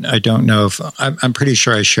 and I don't know if, I'm pretty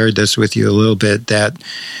sure I shared this with you a little bit, that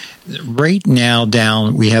right now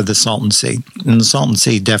we have the Salton Sea. And the Salton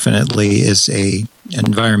Sea definitely is a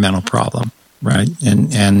environmental problem, right?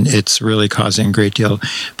 And it's really causing a great deal.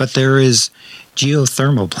 But there is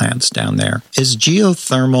geothermal plants down there. Is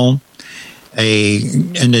geothermal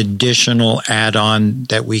an additional add-on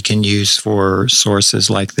that we can use for sources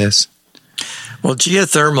like this? Well,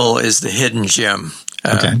 geothermal is the hidden gem.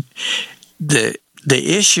 Okay. The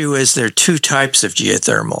issue is there are two types of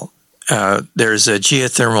geothermal. There's a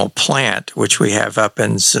geothermal plant, which we have up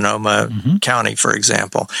in Sonoma County, for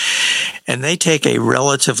example, and they take a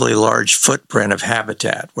relatively large footprint of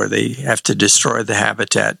habitat where they have to destroy the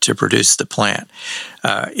habitat to produce the plant.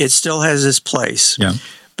 It still has its place. Yeah.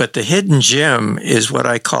 But the hidden gem is what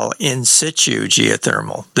I call in situ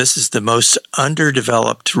geothermal. This is the most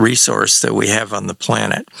underdeveloped resource that we have on the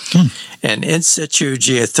planet. And in situ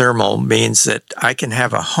geothermal means that I can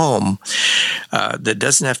have a home that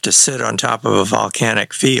doesn't have to sit on top of a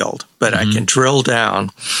volcanic field, but I can drill down.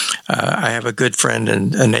 I have a good friend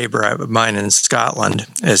and a neighbor of mine in Scotland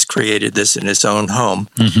has created this in his own home.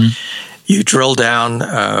 You drill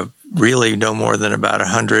down really no more than about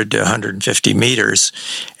 100 to 150 meters,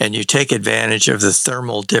 and you take advantage of the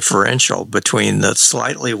thermal differential between the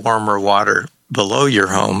slightly warmer water below your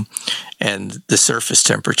home and the surface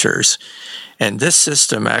temperatures. And this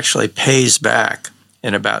system actually pays back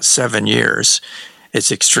in about 7 years. It's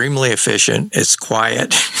extremely efficient, it's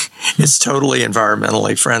quiet, it's totally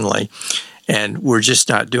environmentally friendly, and we're just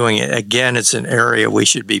not doing it. Again, it's an area we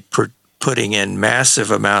should be putting in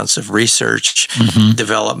massive amounts of research,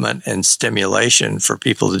 development, and stimulation for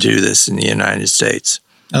people to do this in the United States.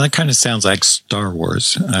 Well, that kind of sounds like Star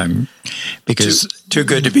Wars, because too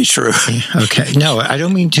good to be true. Okay, no, I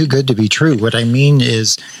don't mean too good to be true. What I mean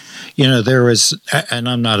is, there was, and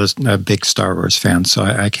I'm not a big Star Wars fan, so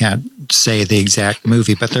I can't say the exact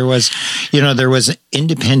movie, but there was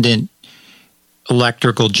independent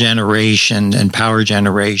electrical generation and power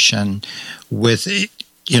generation with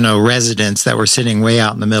residents that were sitting way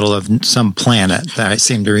out in the middle of some planet that I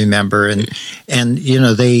seem to remember. And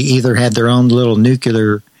they either had their own little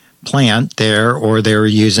nuclear plant there, or they were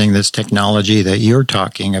using this technology that you're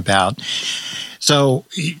talking about. So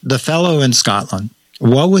the fellow in Scotland,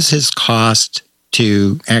 what was his cost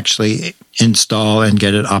to actually install and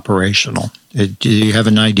get it operational? Do you have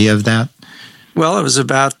an idea of that? Well, it was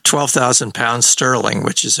about 12,000 pounds sterling,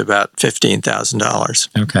 which is about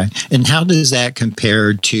 $15,000. Okay. And how does that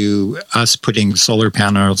compare to us putting solar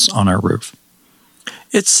panels on our roof?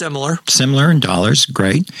 It's similar. Similar in dollars,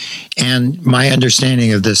 great. And my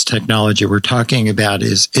understanding of this technology we're talking about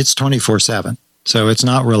is it's 24/7. So it's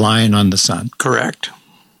not relying on the sun. Correct.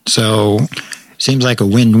 So seems like a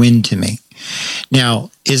win-win to me.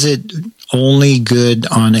 Now, is it only good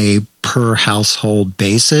on a per household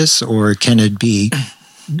basis, or can it be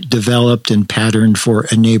developed and patterned for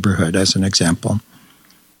a neighborhood, as an example?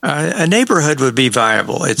 A neighborhood would be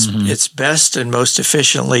viable. It's best and most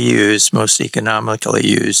efficiently used, most economically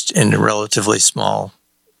used in relatively small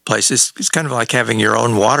places. It's kind of like having your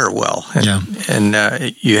own water well, and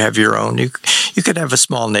you have your own. You could have a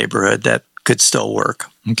small neighborhood that could still work.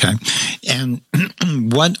 Okay. And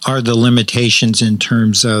what are the limitations in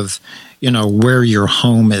terms of, where your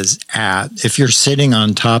home is at? If you're sitting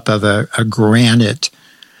on top of a granite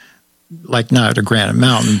like not a granite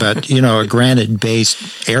mountain, but, a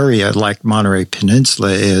granite-based area like Monterey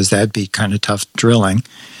Peninsula is, that'd be kind of tough drilling.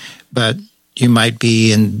 But you might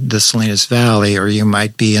be in the Salinas Valley, or you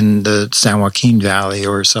might be in the San Joaquin Valley,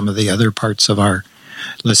 or some of the other parts of our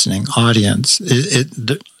listening audience.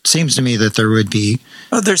 It seems to me that there would be...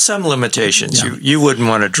 Well, there's some limitations. Yeah. You wouldn't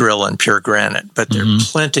want to drill in pure granite, but there are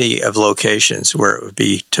plenty of locations where it would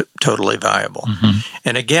be totally viable.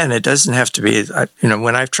 And again, it doesn't have to be,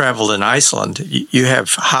 when I've traveled in Iceland, you have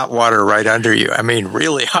hot water right under you. I mean,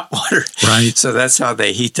 really hot water. Right. So that's how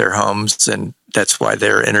they heat their homes, and that's why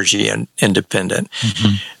they're energy independent.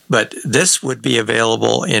 But this would be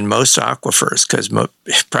available in most aquifers, because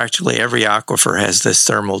practically every aquifer has this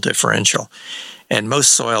thermal differential. And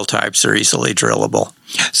most soil types are easily drillable.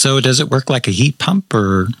 So does it work like a heat pump,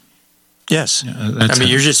 or? Yes.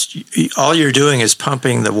 All you're doing is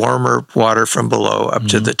pumping the warmer water from below up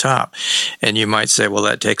to the top. And you might say, well,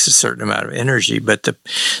 that takes a certain amount of energy, but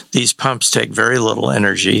these pumps take very little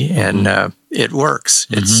energy, and it works.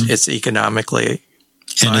 It's economically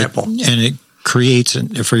viable. And it creates,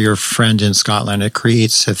 for your friend in Scotland, it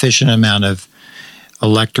creates sufficient amount of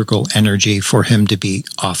electrical energy for him to be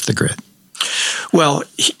off the grid. Well,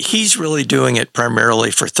 he's really doing it primarily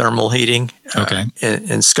for thermal heating. Okay.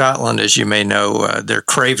 In Scotland, as you may know, they're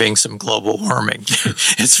craving some global warming.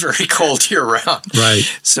 It's very cold year-round.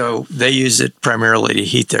 Right. So they use it primarily to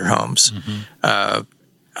heat their homes.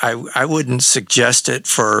 I wouldn't suggest it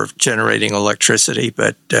for generating electricity,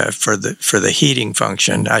 but for the heating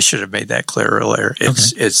function, I should have made that clear earlier.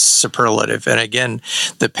 It's superlative, and again,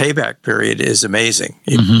 the payback period is amazing.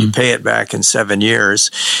 You pay it back in 7 years,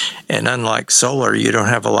 and unlike solar, you don't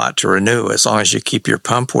have a lot to renew. As long as you keep your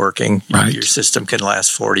pump working, your system can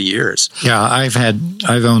last 40 years. Yeah,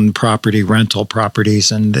 I've owned rental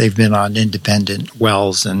properties, and they've been on independent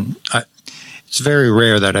wells, and it's very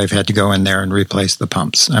rare that I've had to go in there and replace the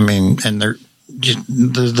pumps. I mean, and they're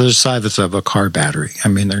the size of a car battery. I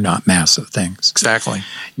mean, they're not massive things. Exactly.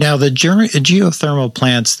 Now, the geothermal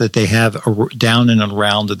plants that they have down and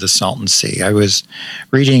around the Salton Sea, I was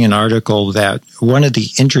reading an article that one of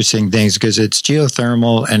the interesting things, because it's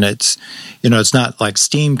geothermal and it's not like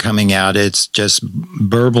steam coming out, it's just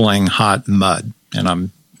burbling hot mud. And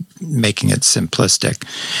I'm making it simplistic.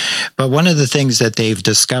 But one of the things that they've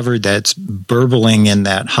discovered that's burbling in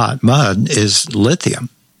that hot mud is lithium.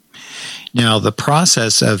 Now, the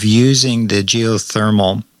process of using the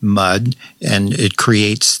geothermal mud, and it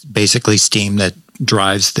creates basically steam that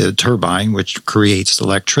drives the turbine, which creates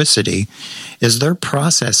electricity, is they're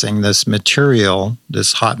processing this material,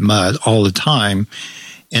 this hot mud, all the time.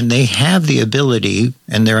 And they have the ability,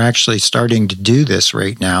 and they're actually starting to do this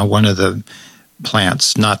right now, one of the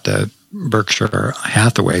plants, not the Berkshire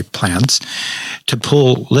Hathaway plants, to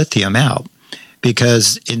pull lithium out.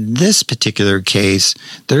 Because in this particular case,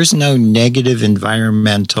 there's no negative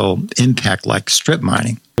environmental impact like strip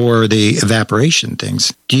mining or the evaporation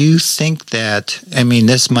things. Do you think that,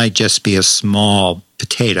 this might just be a small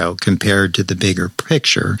potato compared to the bigger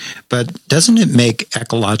picture, but doesn't it make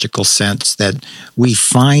ecological sense that we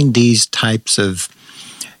find these types of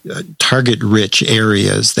target-rich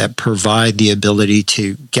areas that provide the ability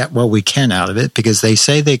to get what we can out of it, because they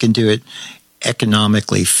say they can do it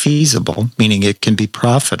economically feasible, meaning it can be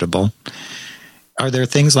profitable? Are there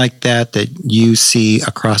things like that you see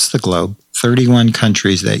across the globe, 31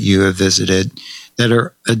 countries that you have visited, that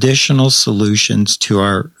are additional solutions to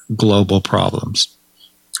our global problems?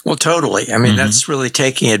 Well, totally. That's really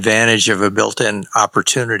taking advantage of a built-in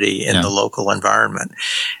opportunity in the local environment.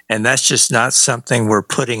 And that's just not something we're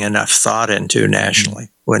putting enough thought into nationally.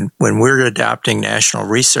 When we're adopting national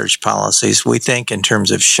research policies, we think in terms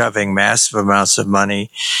of shoving massive amounts of money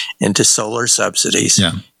into solar subsidies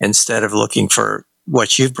instead of looking for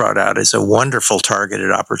what you've brought out as a wonderful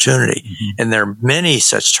targeted opportunity. And there are many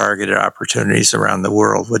such targeted opportunities around the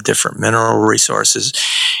world with different mineral resources.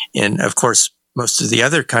 And of course, most of the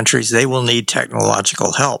other countries, they will need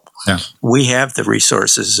technological help. Yeah. We have the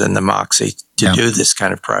resources and the moxie to do this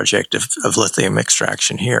kind of project of lithium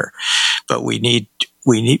extraction here. But we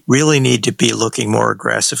really need to be looking more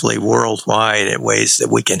aggressively worldwide at ways that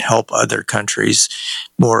we can help other countries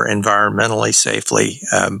more environmentally safely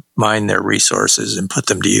mine their resources and put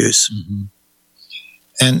them to use.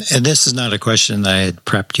 And this is not a question that I had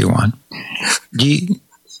prepped you on.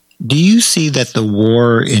 Do you see that the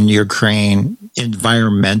war in Ukraine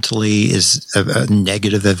environmentally is a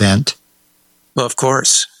negative event? Well, of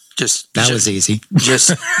course. That was easy. just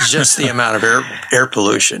the amount of air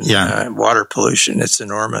pollution, water pollution, it's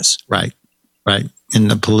enormous. Right.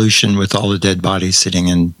 And the pollution with all the dead bodies sitting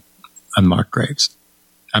in unmarked graves.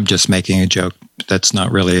 I'm just making a joke. That's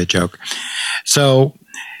not really a joke. So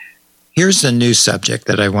here's a new subject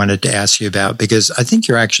that I wanted to ask you about, because I think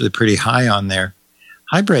you're actually pretty high on there.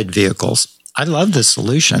 Hybrid vehicles. I love the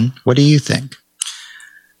solution. What do you think?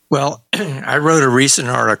 Well, I wrote a recent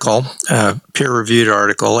article, a peer-reviewed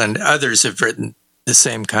article, and others have written the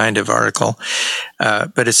same kind of article.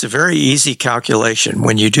 But it's a very easy calculation.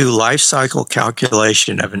 When you do life cycle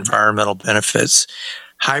calculation of environmental benefits,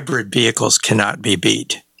 hybrid vehicles cannot be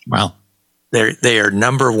beat. Wow. They are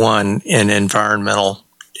number one in environmental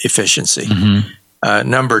efficiency. Mm-hmm.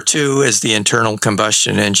 Number two is the internal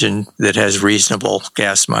combustion engine that has reasonable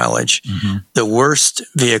gas mileage. Mm-hmm. The worst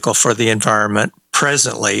vehicle for the environment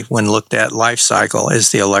presently, when looked at life cycle,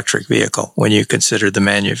 is the electric vehicle, when you consider the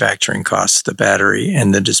manufacturing costs, the battery,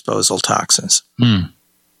 and the disposal toxins.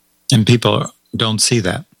 And people don't see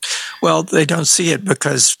that. Well, they don't see it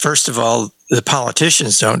because, first of all, the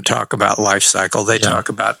politicians don't talk about life cycle. They talk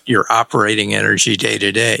about your operating energy day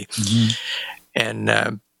to day. Mm-hmm.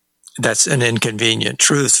 And that's an inconvenient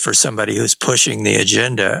truth for somebody who's pushing the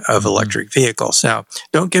agenda of electric vehicles. Now,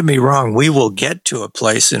 don't get me wrong. We will get to a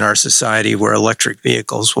place in our society where electric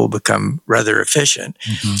vehicles will become rather efficient.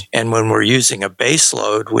 Mm-hmm. And when we're using a base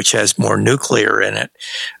load, which has more nuclear in it,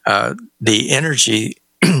 the energy,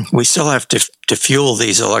 we still have to fuel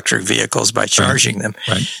these electric vehicles by charging them.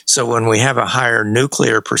 Right. So when we have a higher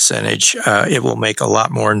nuclear percentage, it will make a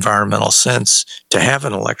lot more environmental sense to have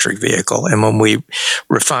an electric vehicle. And when we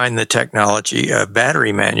refine the technology of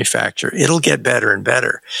battery manufacture, it'll get better and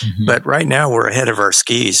better. Mm-hmm. But right now we're ahead of our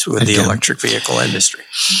skis with the electric vehicle industry.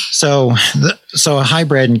 So a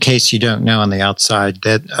hybrid, in case you don't know on the outside,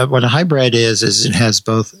 that what a hybrid is it has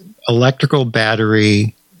both electrical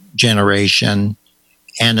battery generation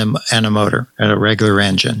and a motor, and a regular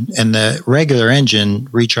engine. And the regular engine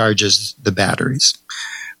recharges the batteries.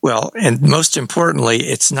 Well, and most importantly,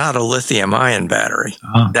 it's not a lithium-ion battery.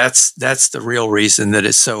 That's the real reason that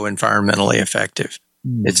it's so environmentally effective.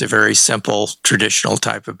 It's a very simple, traditional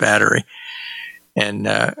type of battery. And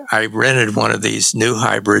I rented one of these new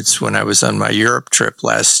hybrids when I was on my Europe trip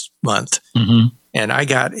last month. Mm-hmm. And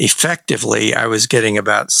I was getting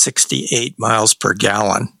about 68 miles per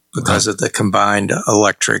gallon because of the combined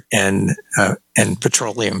electric and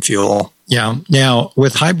petroleum fuel. Yeah. Now,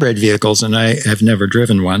 with hybrid vehicles, and I have never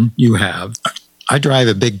driven one, you have. I drive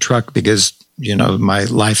a big truck because, my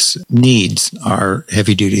life's needs are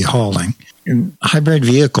heavy-duty hauling. In hybrid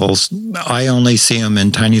vehicles, I only see them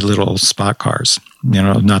in tiny little spot cars,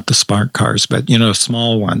 not the smart cars, but,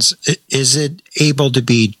 small ones. Is it able to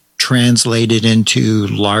be translated into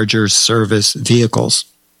larger service vehicles?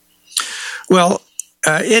 Well,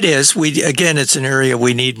 it is. It's an area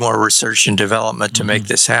we need more research and development to make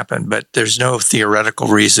this happen, but there's no theoretical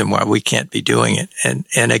reason why we can't be doing it.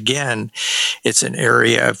 And again, it's an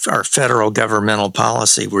area of our federal governmental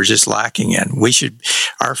policy we're just lacking in.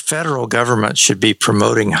 Our federal government should be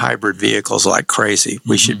promoting hybrid vehicles like crazy.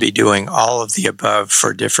 We should be doing all of the above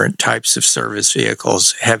for different types of service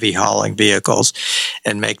vehicles, heavy hauling vehicles,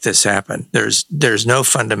 and make this happen. There's no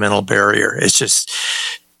fundamental barrier. It's just,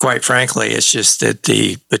 quite frankly, it's just that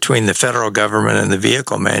between the federal government and the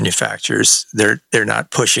vehicle manufacturers, they're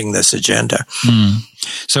not pushing this agenda.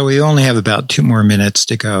 So we only have about 2 more minutes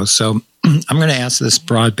to go. So I'm going to ask this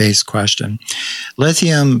broad-based question.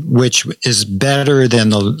 Lithium, which is better than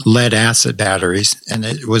the lead acid batteries, and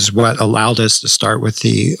it was what allowed us to start with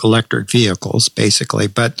the electric vehicles, basically.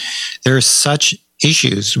 But there are such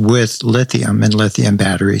issues with lithium and lithium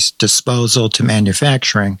batteries, disposal to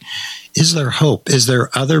manufacturing. Is there hope? Is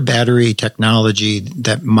there other battery technology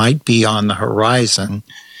that might be on the horizon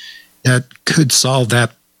that could solve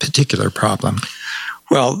that particular problem?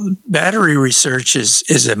 Well, battery research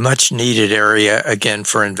is a much needed area, again,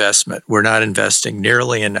 for investment. We're not investing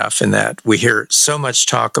nearly enough in that. We hear so much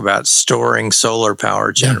talk about storing solar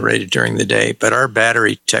power generated during the day, but our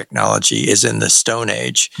battery technology is in the Stone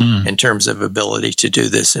Age in terms of ability to do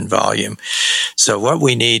this in volume. So what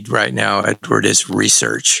we need right now, Edward, is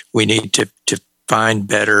research. We need to find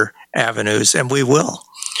better avenues, and we will.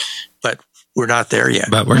 But we're not there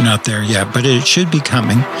yet. But it should be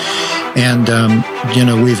coming. And,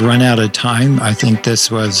 we've run out of time. I think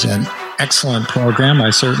this was an excellent program. I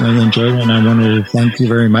certainly enjoyed it, and I wanted to thank you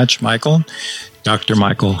very much, Michael, Dr.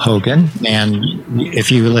 Michael Hogan. And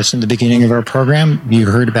if you listened to the beginning of our program, you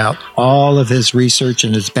heard about all of his research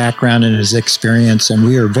and his background and his experience, and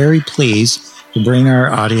we are very pleased to bring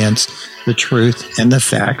our audience the truth and the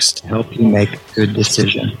facts to help you make a good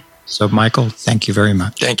decision. So, Michael, thank you very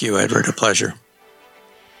much. Thank you, Edward. A pleasure.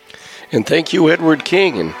 And thank you, Edward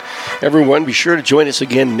King. And everyone, be sure to join us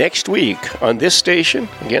again next week on this station,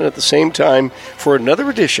 again at the same time, for another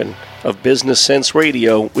edition of Business Sense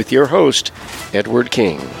Radio with your host, Edward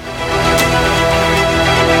King.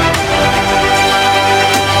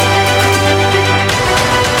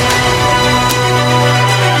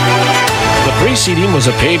 The preceding was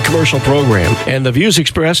a paid commercial program, and the views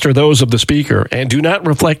expressed are those of the speaker and do not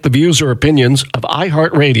reflect the views or opinions of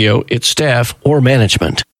iHeartRadio, its staff, or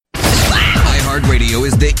management. iHeartRadio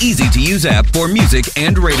is the easy-to-use app for music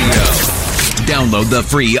and radio. Download the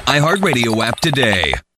free iHeartRadio app today.